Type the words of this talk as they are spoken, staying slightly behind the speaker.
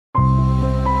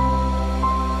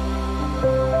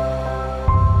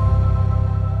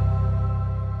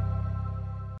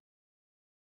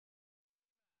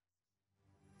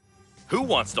Who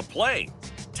wants to play?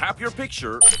 Tap your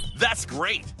picture. That's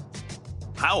great.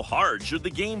 How hard should the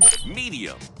game be?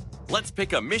 Medium. Let's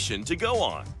pick a mission to go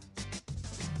on.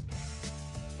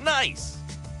 Nice.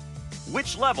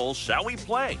 Which level shall we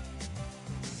play?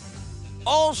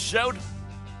 All shout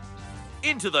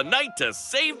into the night to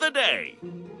save the day.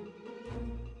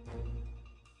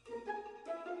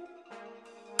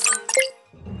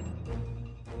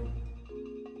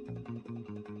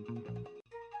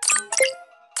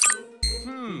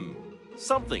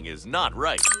 Something is not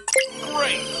right.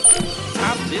 Great!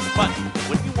 Tap this button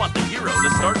when you want the hero to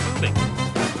start moving.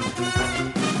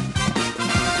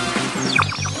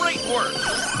 Great work!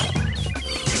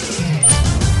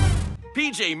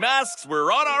 PJ Masks,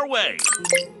 we're on our way.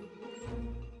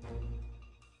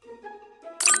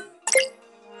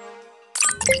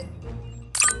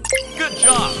 Good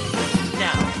job!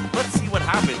 Now, let's see what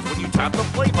happens when you tap the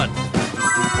play button.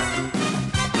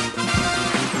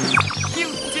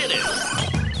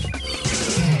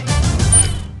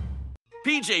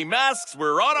 PJ Masks,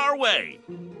 we're on our way.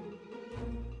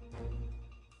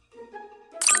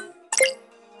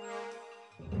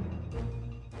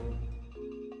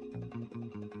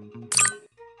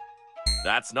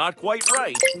 That's not quite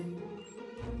right.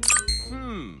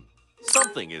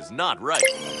 Something is not right.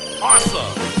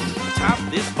 Awesome! Tap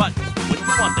this button when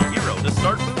you want the hero to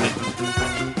start moving.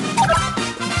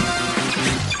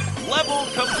 Level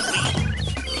complete.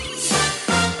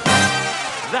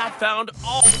 That found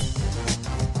all.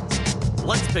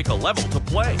 Let's pick a level to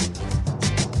play.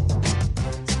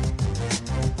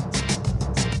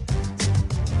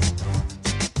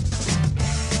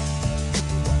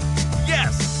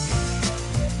 Yes!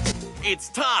 It's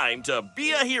time to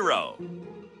be a hero.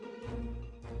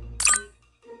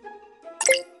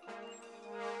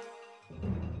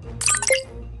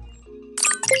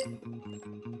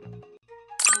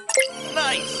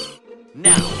 Nice!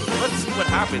 Now, let's see what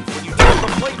happens when you tap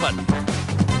the play button.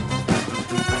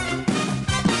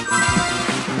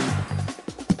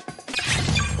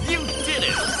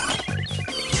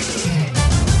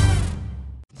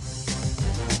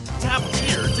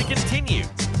 Continue.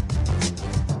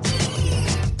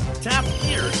 Tap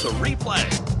here to replay.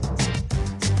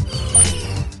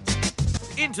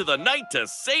 Into the night to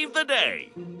save the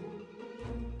day.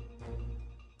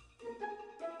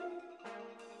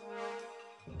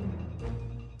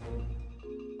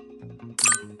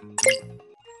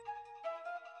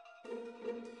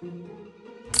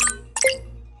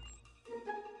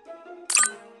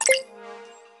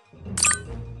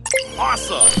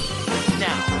 Awesome!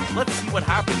 Now, let's see what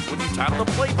happens when you tap the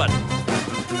play button.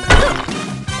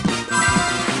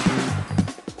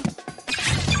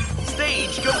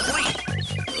 Stage complete!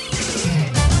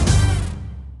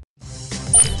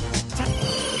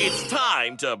 It's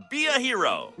time to be a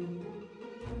hero!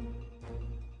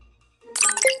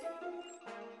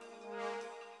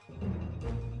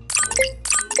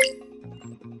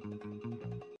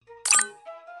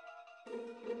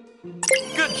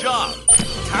 Good job!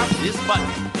 Tap this button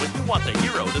when you want the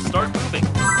hero to start moving.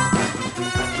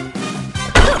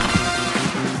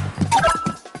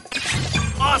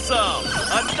 Awesome!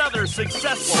 Another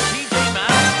successful PJ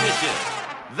Masks mission.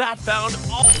 That found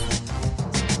all.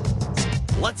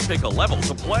 Let's pick a level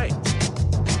to play.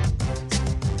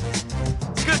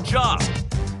 Good job!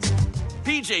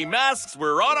 PJ Masks,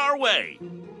 we're on our way.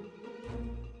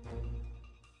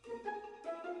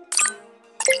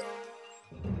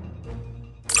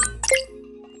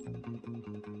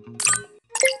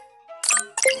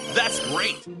 That's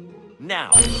great!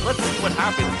 Now, let's see what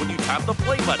happens when you tap the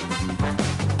play button.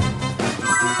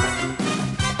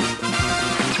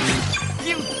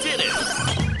 You did it!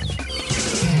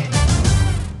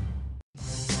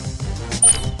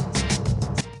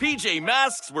 PJ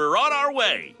Masks, we're on our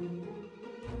way.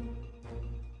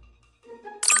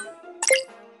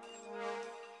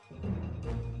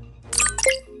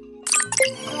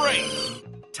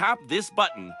 Great! Tap this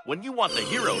button when you want the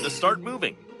hero to start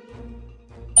moving.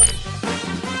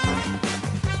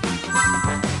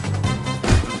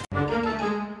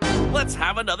 Let's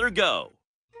have another go.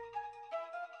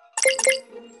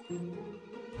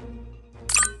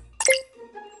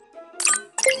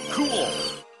 Cool!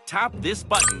 Tap this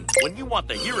button when you want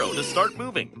the hero to start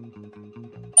moving.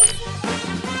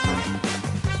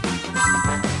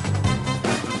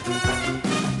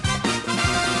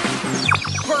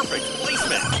 Perfect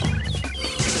placement!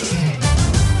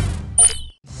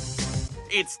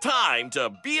 It's time to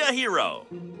be a hero!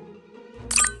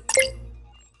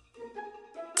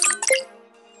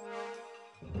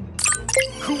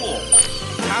 Cool!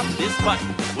 Tap this button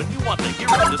when you want the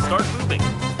hero to start moving.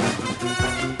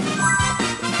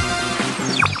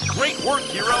 Great work,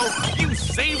 hero! You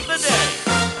saved the day!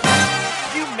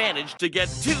 You managed to get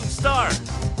 2 stars!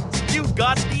 You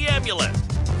got the amulet!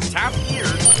 Tap here.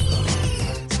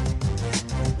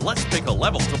 Let's pick a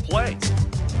level to play.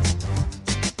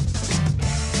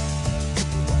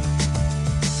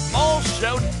 All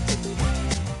shout,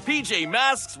 PJ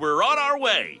Masks, we're on our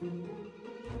way!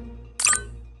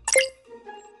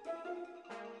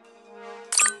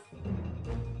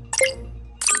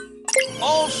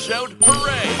 All shout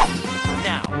hooray!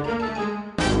 Now,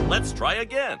 let's try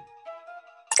again.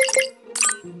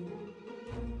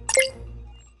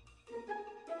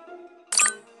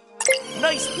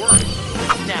 Nice work!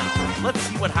 Now, let's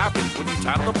see what happens when you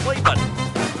tap the play button.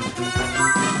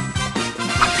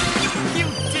 You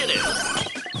did it!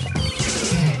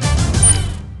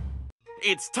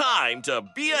 It's time to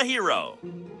be a hero!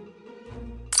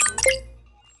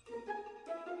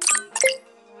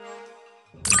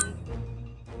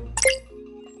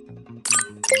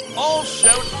 All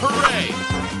shout hooray!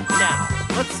 Now,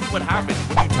 let's see what happens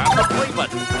when you tap the play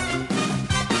button.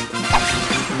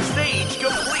 Stage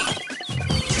complete!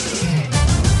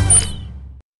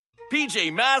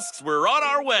 PJ Masks, we're on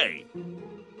our way!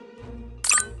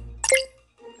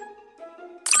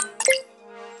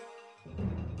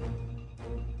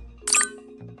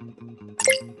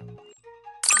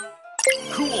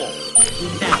 Cool!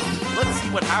 Now, let's see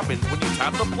what happens when you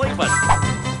tap the play button.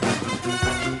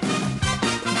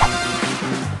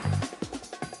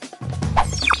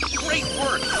 Great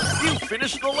work! You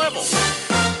finished the level!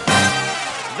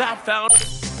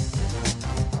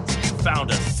 You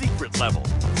found a secret level.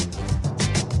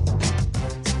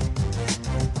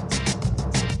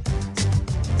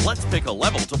 Let's pick a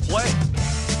level to play.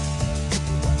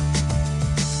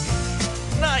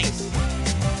 Nice!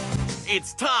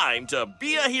 It's time to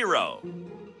be a hero.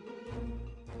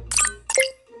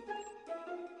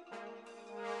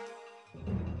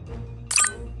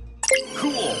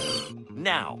 Cool!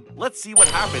 Now, let's see what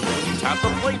happens when you tap the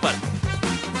play button.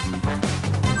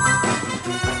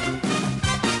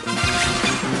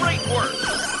 Great work!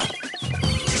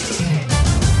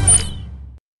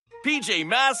 PJ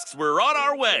Masks, we're on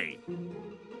our way!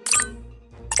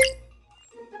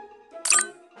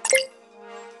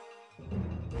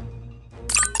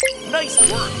 Nice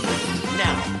work!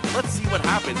 Now, let's see what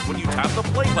happens when you tap the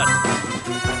play button.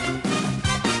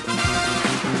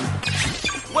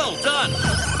 Well done!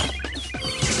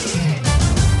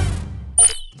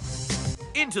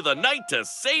 Into the night to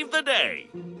save the day!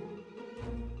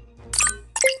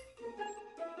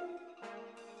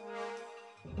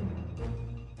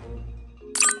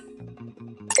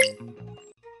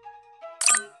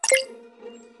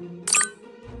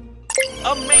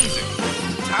 Amazing!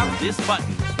 Tap this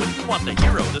button when you want the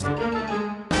hero to...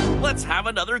 Let's have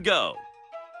another go!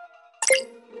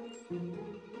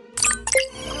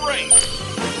 Great!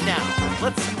 Now,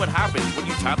 let's see what happens when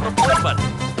you tap the play button.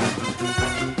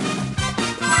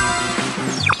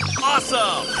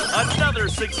 Awesome! Another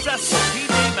successful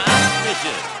PJ Masks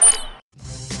mission!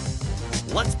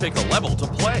 Let's pick a level to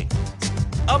play.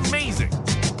 Amazing!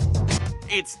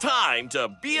 It's time to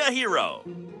be a hero!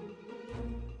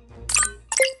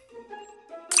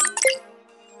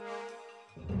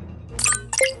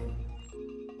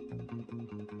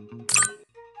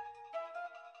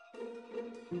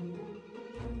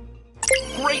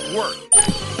 Great work!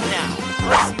 Now,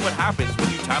 let's see what happens when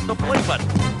you tap the play button.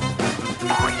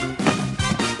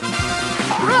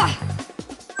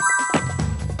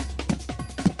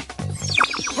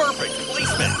 Perfect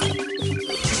placement!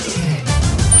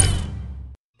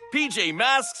 PJ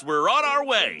Masks, we're on our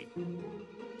way!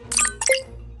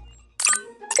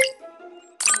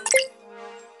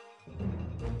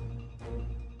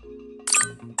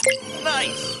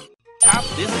 Nice! Tap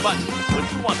this button when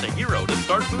you want the hero to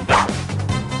start moving.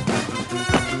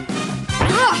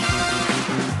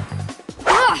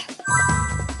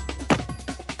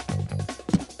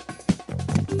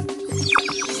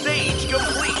 Stage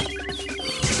complete!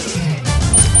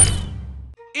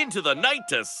 Into the night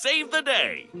to save the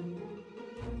day!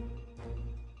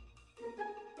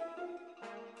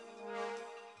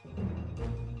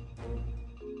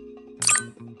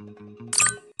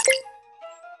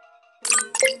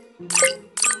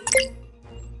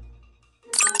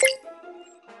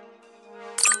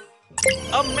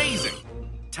 Amazing!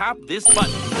 Tap this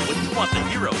button when you want the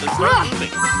hero to start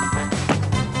moving.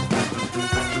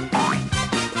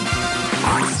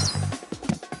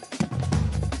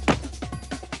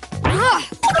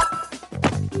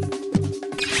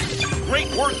 Great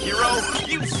work, hero!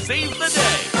 You saved the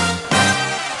day!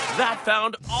 That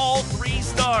found all 3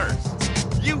 stars!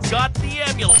 You got the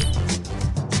amulet!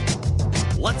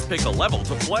 Let's pick a level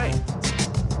to play.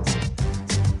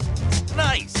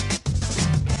 Nice!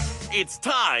 It's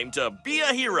time to be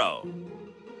a hero.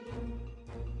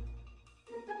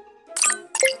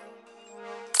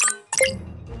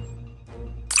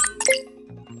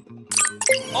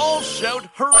 All shout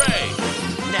hooray!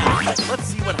 Now, let's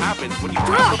see what happens when you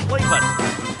tap the play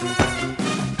button.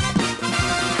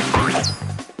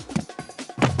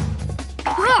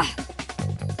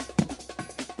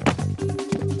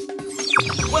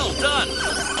 Well done!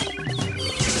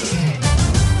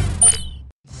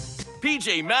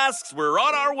 PJ Masks, we're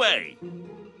on our way.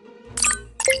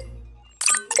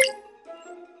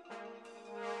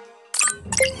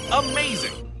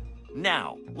 Amazing!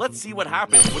 Now, let's see what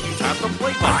happens when you tap the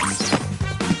play button.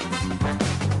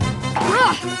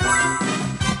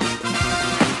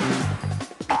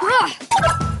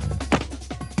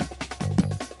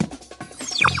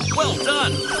 Well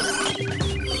done!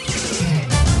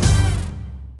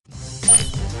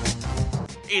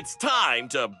 It's time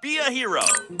to be a hero.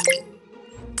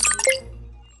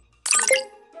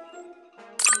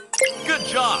 Good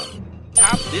job!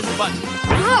 Tap this button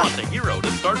when you want the hero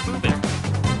to start moving.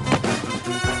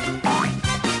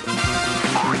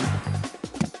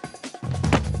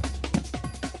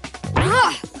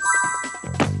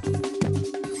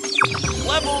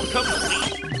 Level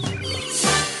complete.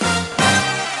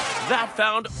 That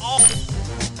found all.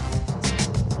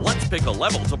 Let's pick a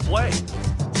level to play.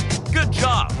 Good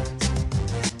job.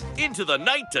 Into the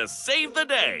night to save the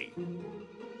day.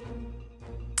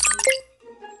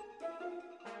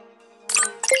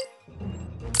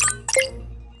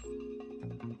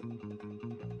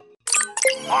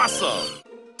 Awesome.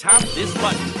 Tap this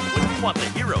button when you want the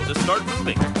hero to start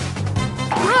moving.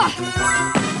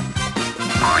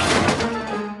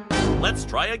 Let's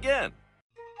try again.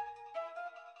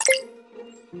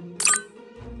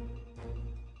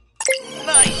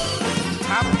 Nice!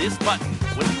 Tap this button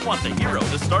when you want the hero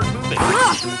to start moving.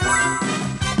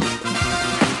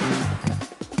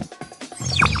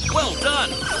 Well done!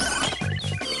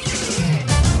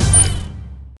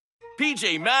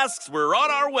 PJ Masks, we're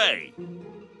on our way.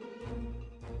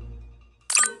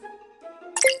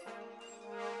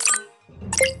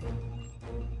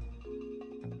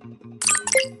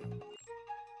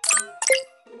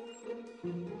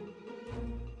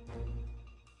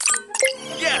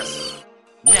 Yes!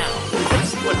 Now, let's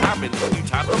see what happens when you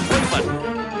tap the play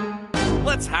button.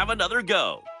 Let's have another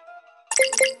go.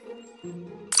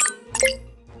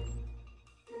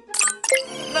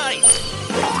 Nice!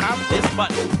 Tap this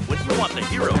button when you want the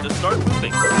hero to start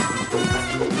moving.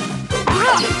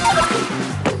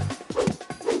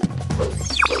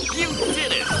 You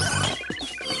did it!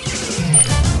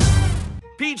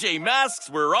 PJ Masks,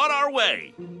 we're on our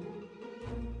way.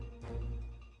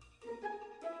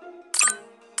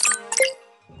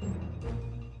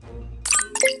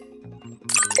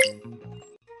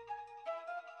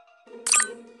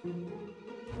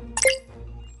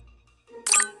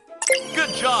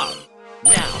 Good job!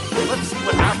 Now, let's see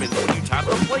what happens when you tap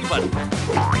the play button.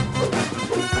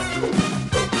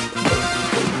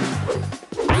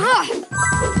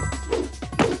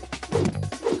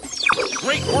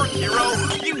 Great work, hero!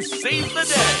 You saved the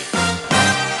day!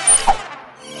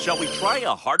 Shall we try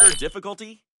a harder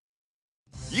difficulty?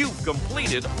 You've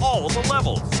completed all the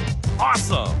levels!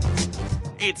 Awesome!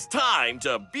 It's time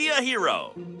to be a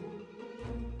hero!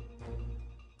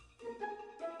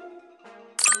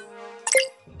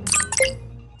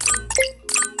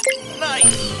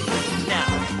 Nice! Now,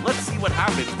 let's see what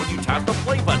happens when you tap the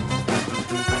play button.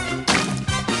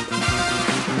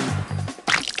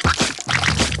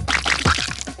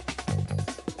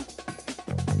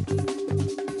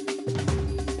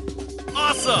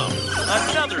 Awesome!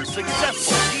 Another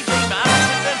successful PJ Masks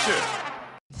adventure!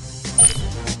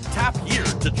 Tap here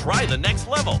to try the next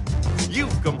level.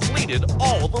 You've completed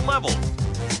all the levels.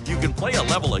 You can play a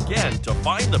level again to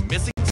find the missing